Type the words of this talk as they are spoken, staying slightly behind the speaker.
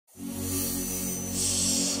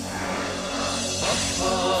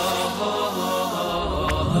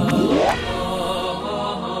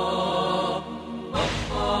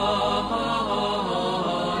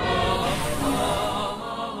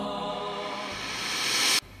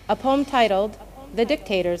a poem titled, The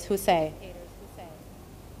Dictators Who Say.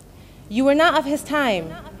 You were not of his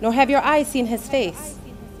time, nor have your eyes seen his face,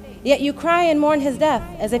 yet you cry and mourn his death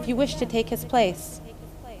as if you wish to take his place.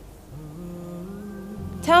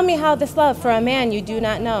 Tell me how this love for a man you do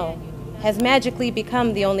not know has magically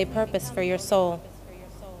become the only purpose for your soul.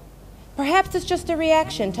 Perhaps it's just a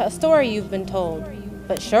reaction to a story you've been told,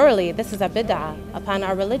 but surely this is a bid'ah upon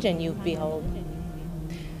our religion you behold.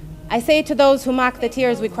 I say to those who mock the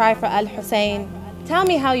tears we cry for al-Hussein, tell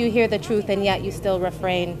me how you hear the truth and yet you still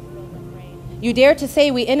refrain. You dare to say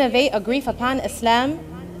we innovate a grief upon Islam,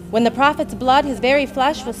 when the Prophet's blood, his very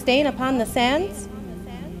flesh, was stained upon the sands?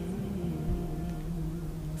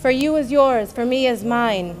 For you is yours, for me is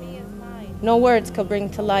mine. No words could bring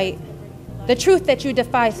to light the truth that you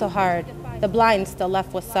defy so hard, the blind still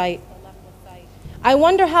left with sight. I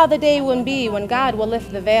wonder how the day will be when God will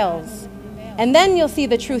lift the veils, and then you'll see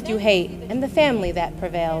the truth you hate and the family that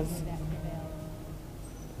prevails.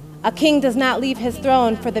 A king does not leave his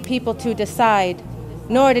throne for the people to decide,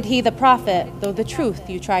 nor did he the prophet, though the truth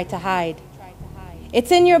you tried to hide.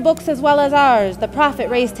 It's in your books as well as ours, the prophet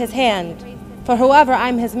raised his hand, for whoever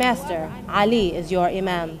I'm his master, Ali is your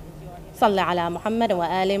imam. Salli ala Muhammad wa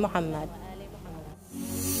ali Muhammad.